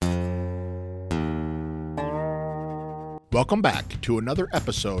Welcome back to another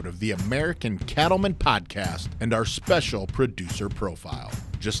episode of the American Cattleman Podcast and our special producer profile.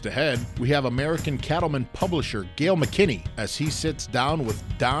 Just ahead, we have American Cattleman publisher Gale McKinney as he sits down with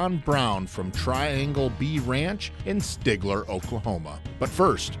Don Brown from Triangle B Ranch in Stigler, Oklahoma. But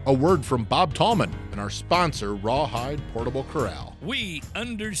first, a word from Bob Tallman and our sponsor, Rawhide Portable Corral. We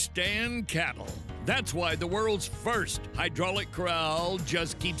understand cattle. That's why the world's first hydraulic corral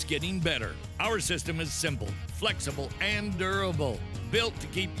just keeps getting better. Our system is simple, flexible, and durable, built to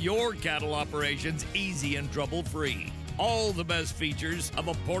keep your cattle operations easy and trouble-free. All the best features of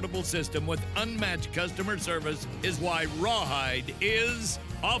a portable system with unmatched customer service is why Rawhide is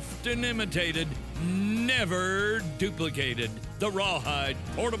often imitated, never duplicated. The Rawhide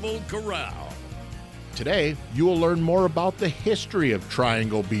Portable Corral. Today, you will learn more about the history of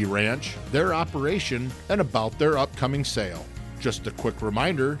Triangle B Ranch, their operation, and about their upcoming sale. Just a quick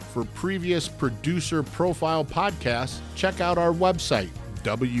reminder, for previous producer profile podcasts, check out our website,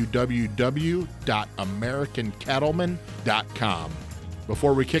 www.americancattleman.com.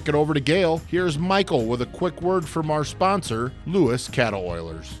 Before we kick it over to Gale, here's Michael with a quick word from our sponsor, Lewis Cattle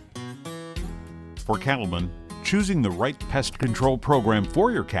Oilers. For cattlemen, choosing the right pest control program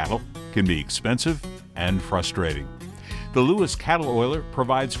for your cattle can be expensive and frustrating. The Lewis Cattle Oiler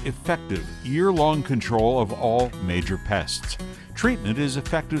provides effective year-long control of all major pests. Treatment is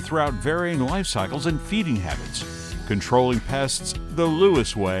effective throughout varying life cycles and feeding habits. Controlling pests the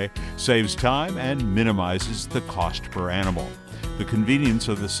Lewis way saves time and minimizes the cost per animal. The convenience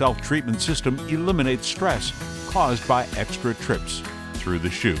of the self-treatment system eliminates stress caused by extra trips through the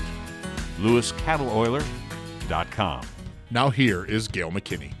chute. LewisCattleOiler.com. Now here is Gale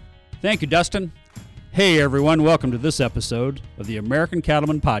McKinney. Thank you, Dustin. Hey, everyone. Welcome to this episode of the American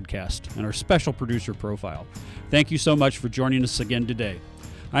Cattleman Podcast and our special producer profile. Thank you so much for joining us again today.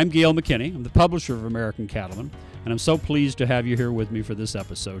 I'm Gale McKinney. I'm the publisher of American Cattleman, and I'm so pleased to have you here with me for this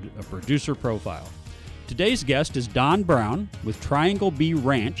episode of Producer Profile. Today's guest is Don Brown with Triangle B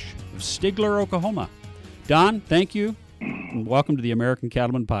Ranch of Stigler, Oklahoma. Don, thank you, and welcome to the American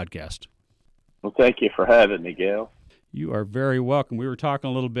Cattleman Podcast. Well, thank you for having me, Gale. You are very welcome. We were talking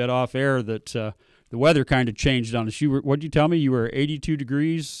a little bit off air that the weather kind of changed on us. What did you tell me? You were 82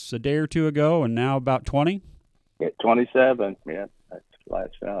 degrees a day or two ago, and now about 20? At 27, yeah, that's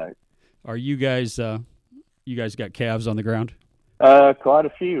last night. Are you guys got calves on the ground? Quite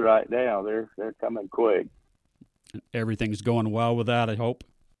a few right now. They're coming quick. Everything's going well with that, I hope?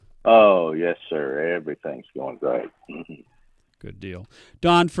 Oh, yes, sir. Everything's going great. Good deal.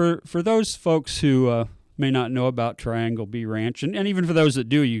 Don, for those folks who may not know about Triangle B Ranch, and even for those that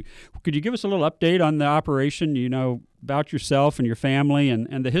do, could you give us a little update on the operation, about yourself and your family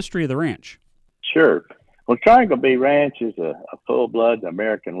and the history of the ranch? Sure. Well, Triangle B Ranch is a full-blood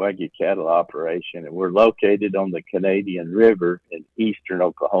American Wagyu cattle operation, and we're located on the Canadian River in eastern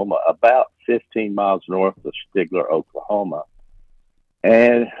Oklahoma, about 15 miles north of Stigler, Oklahoma.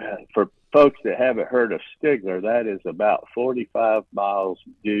 And for folks that haven't heard of Stigler, that is about 45 miles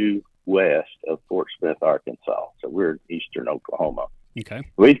due west of Fort Smith, Arkansas. So we're in eastern Oklahoma. Okay.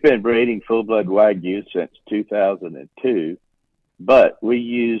 We've been breeding full-blood Wagyu since 2002, but we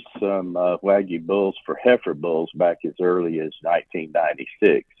used some Wagyu bulls for heifer bulls back as early as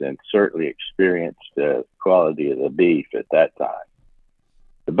 1996 and certainly experienced the quality of the beef at that time.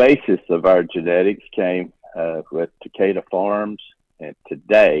 The basis of our genetics came with Takeda Farms, and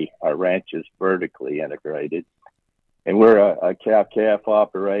today our ranch is vertically integrated. And we're a cow-calf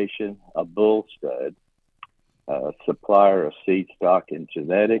operation, a bull stud, a supplier of seed stock and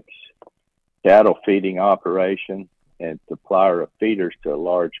genetics, cattle feeding operation, and supplier of feeders to a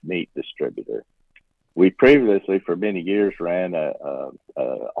large meat distributor. We previously, for many years, ran a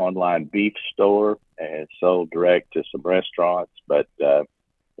online beef store and sold direct to some restaurants. But as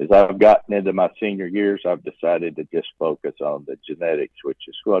I've gotten into my senior years, I've decided to just focus on the genetics, which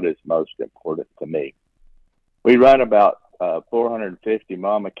is what is most important to me. We run about 450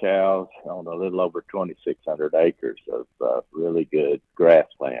 mama cows on a little over 2,600 acres of really good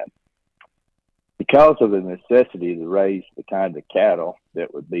grassland. Because of the necessity to raise the kind of cattle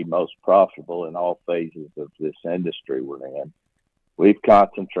that would be most profitable in all phases of this industry we're in, we've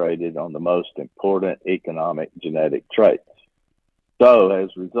concentrated on the most important economic genetic traits. So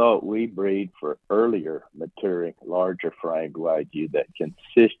as a result, we breed for earlier maturing, larger framed Wagyu that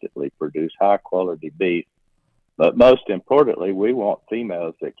consistently produce high quality beef. But most importantly, we want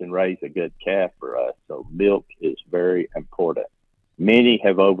females that can raise a good calf for us. So milk is very important. Many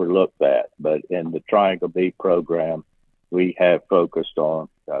have overlooked that, but in the Triangle B program, we have focused on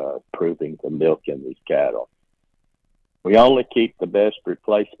improving the milk in these cattle. We only keep the best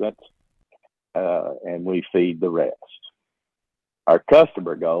replacements, and we feed the rest. Our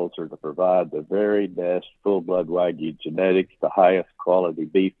customer goals are to provide the very best full-blood Wagyu genetics, the highest quality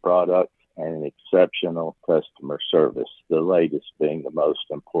beef products, and exceptional customer service, the latest being the most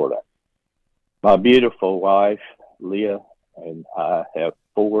important. My beautiful wife, Leah, and I have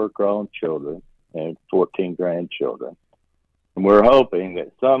 4 grown children and 14 grandchildren. And we're hoping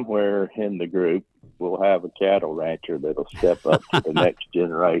that somewhere in the group we'll have a cattle rancher that'll step up to the next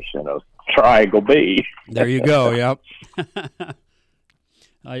generation of Triangle B. There you go. Yep.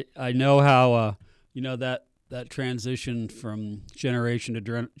 I know how that transition from generation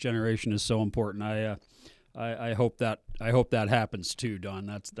to generation is so important. I hope that happens too, Don.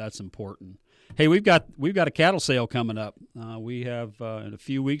 That's important. Hey, we've got a cattle sale coming up. We have in a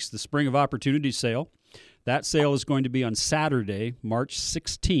few weeks the Spring of Opportunity sale. That sale is going to be on Saturday, March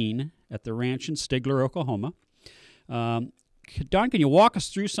 16, at the ranch in Stigler, Oklahoma. Don, can you walk us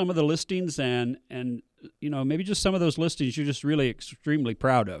through some of the listings and maybe just some of those listings you're just really extremely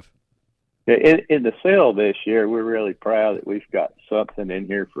proud of? In the sale this year, we're really proud that we've got something in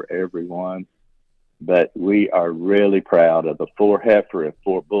here for everyone. But we are really proud of the 4 heifer and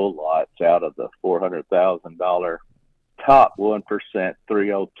 4 bull lots out of the $400,000 top 1%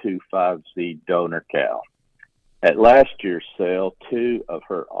 3025Z donor cow. At last year's sale, 2 of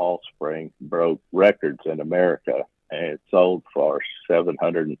her offspring broke records in America and sold for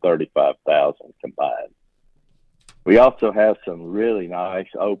 $735,000 combined. We also have some really nice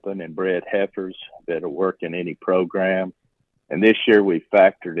open and bred heifers that'll work in any program. And this year we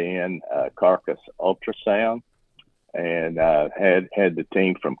factored in carcass ultrasound and had the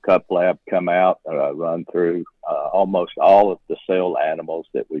team from Cup Lab come out, run through almost all of the sale animals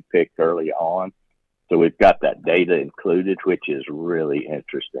that we picked early on. So we've got that data included, which is really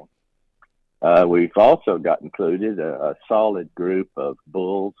interesting. We've also got included a solid group of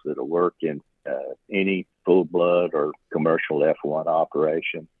bulls that'll work in any full-blood or commercial F1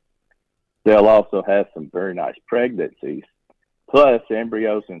 operation. They'll also have some very nice pregnancies, plus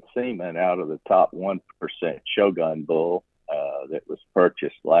embryos and semen out of the top 1% Shogun bull that was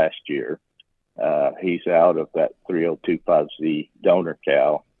purchased last year. He's out of that 3025Z donor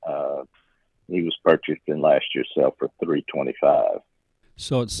cow. He was purchased in last year's sale for $325.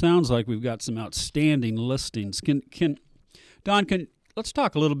 So it sounds like we've got some outstanding listings. Don, let's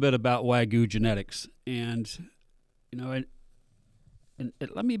talk a little bit about Wagyu genetics, and let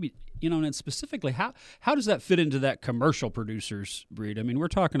me be, and specifically how does that fit into that commercial producer's breed? I mean, we're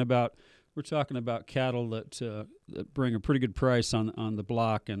talking about cattle that bring a pretty good price on the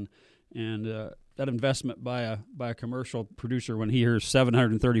block, and that investment by a commercial producer when he hears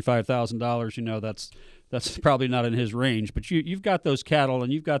 $735,000, that's probably not in his range. But you've got those cattle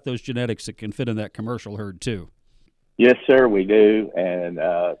and you've got those genetics that can fit in that commercial herd too. Yes, sir, we do, and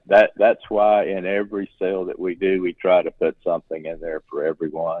that's why in every sale that we do, we try to put something in there for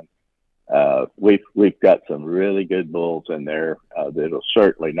everyone. We've got some really good bulls in there that'll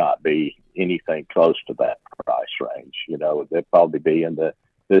certainly not be anything close to that price range. They'll probably be in the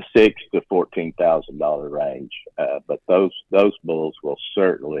 $6,000 to $14,000 range, but those bulls will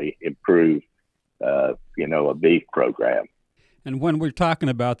certainly improve, a beef program. And when we're talking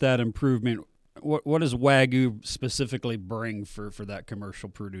about that improvement, what does Wagyu specifically bring for that commercial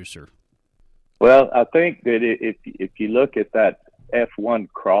producer? Well, I think that if you look at that F1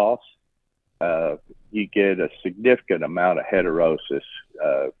 cross, you get a significant amount of heterosis,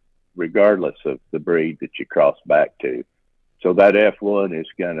 regardless of the breed that you cross back to. So that F1 is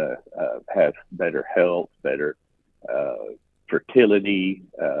going to have better health, better fertility,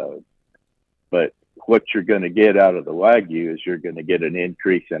 but what you're going to get out of the Wagyu is you're going to get an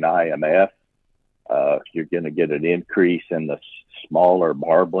increase in IMF. You're going to get an increase in the smaller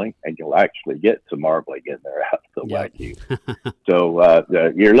marbling, and you'll actually get some marbling in there out of the Wagyu.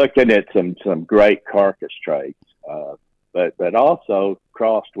 So you're looking at some great carcass traits, but also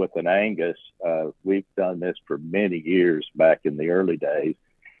crossed with an Angus. We've done this for many years back in the early days,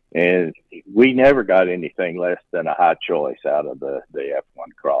 and we never got anything less than a high choice out of the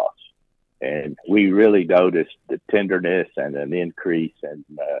F1 cross. And we really noticed the tenderness and an increase in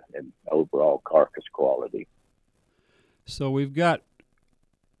overall carcass quality. So we've got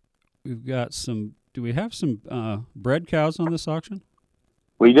some. Do we have some bred cows on this auction?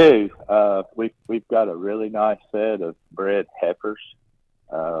 We do. We've got a really nice set of bred heifers,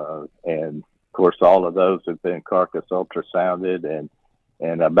 and of course all of those have been carcass ultrasounded,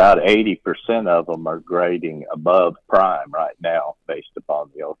 and about 80% of them are grading above prime right now based upon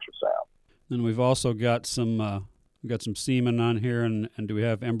the ultrasound. And we've also got some semen on here, and do we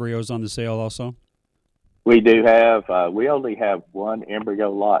have embryos on the sale also? We do have. We only have one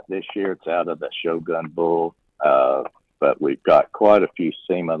embryo lot this year. It's out of the Shogun bull. but we've got quite a few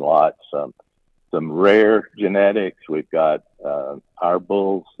semen lots, some rare genetics. We've got our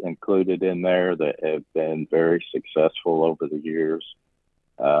bulls included in there that have been very successful over the years.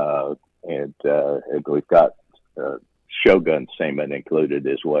 And we've got Shogun semen included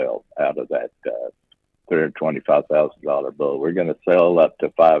as well out of that $325,000 bull. We're going to sell up to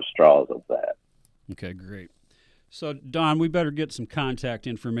 5 straws of that. Okay, great. So, Don, we better get some contact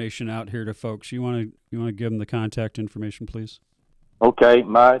information out here to folks. You want to give them the contact information, please? Okay,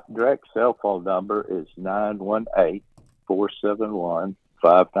 my direct cell phone number is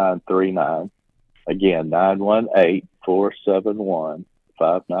 918-471-5939. Again,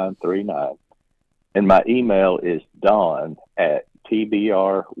 918-471-5939. And my email is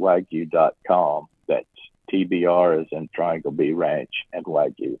don@tbrwagyu.com. That's TBR as in Triangle B Ranch and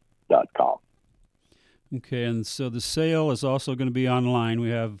Wagyu.com. Okay, and so the sale is also going to be online. We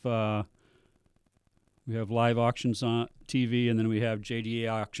have live auctions on TV, and then we have JDA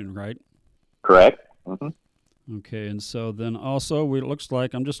auction, right? Correct. Mm-hmm. Okay, and so then also it looks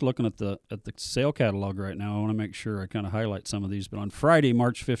like I'm just looking at the sale catalog right now. I want to make sure I kind of highlight some of these. But on Friday,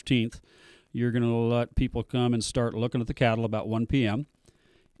 March 15th, you're going to let people come and start looking at the cattle about 1 p.m.,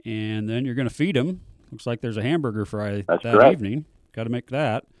 and then you're going to feed them. Looks like there's a hamburger fry that correct. evening. Got to make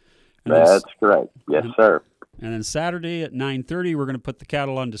that. And That's correct. Yes, sir. And then Saturday at 9:30, we're going to put the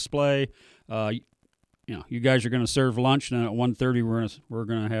cattle on display. You guys are going to serve lunch, and then at 1:30, we're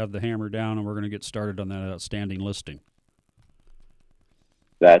going to have the hammer down, and we're going to get started on that outstanding listing.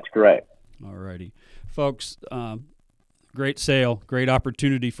 That's correct. All righty. Folks, great sale, great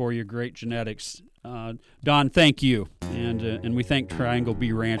opportunity for you, great genetics. Don, thank you, and we thank Triangle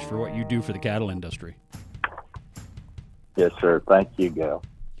B Ranch for what you do for the cattle industry. Yes, sir. Thank you, Gale.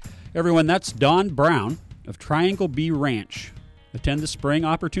 Everyone, that's Don Brown of Triangle B Ranch. Attend the Spring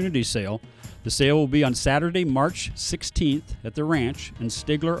Opportunity Sale. The sale will be on Saturday, March 16th at the ranch in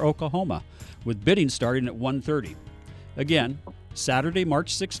Stigler, Oklahoma, with bidding starting at 1:30. Again, Saturday,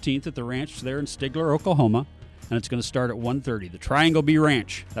 March 16th at the ranch there in Stigler, Oklahoma, and it's going to start at 1:30. The Triangle B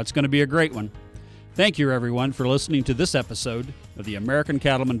Ranch. That's going to be a great one. Thank you, everyone, for listening to this episode of the American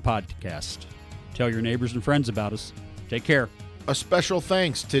Cattleman Podcast. Tell your neighbors and friends about us. Take care. A special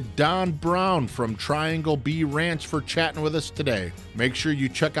thanks to Don Brown from Triangle B Ranch for chatting with us today. Make sure you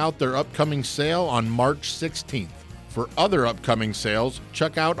check out their upcoming sale on March 16th. For other upcoming sales,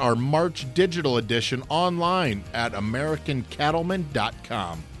 check out our March digital edition online at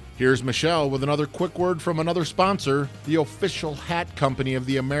AmericanCattleman.com. Here's Michelle with another quick word from another sponsor, the official hat company of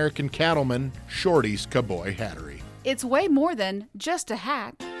the American Cattleman, Shorty's Cowboy Hattery. It's way more than just a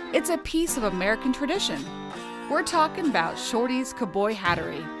hat. It's a piece of American tradition. We're talking about Shorty's Cowboy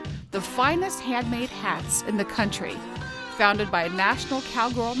Hattery, the finest handmade hats in the country, founded by National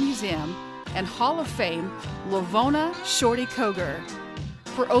Cowgirl Museum and Hall of Fame Lavona Shorty Koger.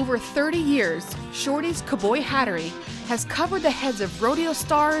 For over 30 years, Shorty's Cowboy Hattery has covered the heads of rodeo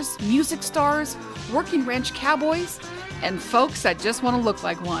stars, music stars, working ranch cowboys, and folks that just want to look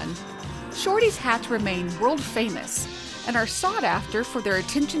like one. Shorty's hats remain world famous and are sought after for their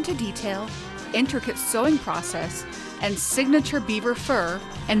attention to detail, intricate sewing process, and signature beaver fur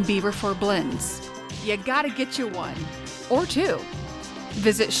and beaver fur blends. You gotta get you one, or two.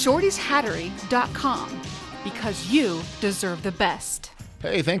 Visit shortyshattery.com because you deserve the best.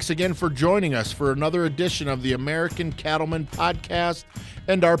 Hey, thanks again for joining us for another edition of the American Cattleman Podcast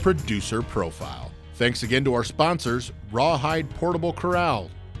and our producer profile. Thanks again to our sponsors, Rawhide Portable Corral,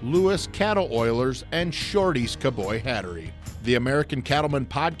 Lewis Cattle Oilers, and Shorty's Cowboy Hattery. The American Cattleman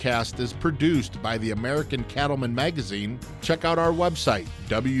Podcast is produced by the American Cattleman Magazine. Check out our website,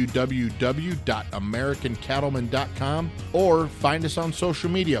 www.americancattleman.com, or find us on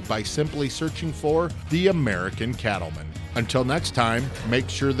social media by simply searching for The American Cattleman. Until next time, make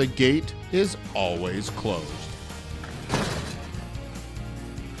sure the gate is always closed.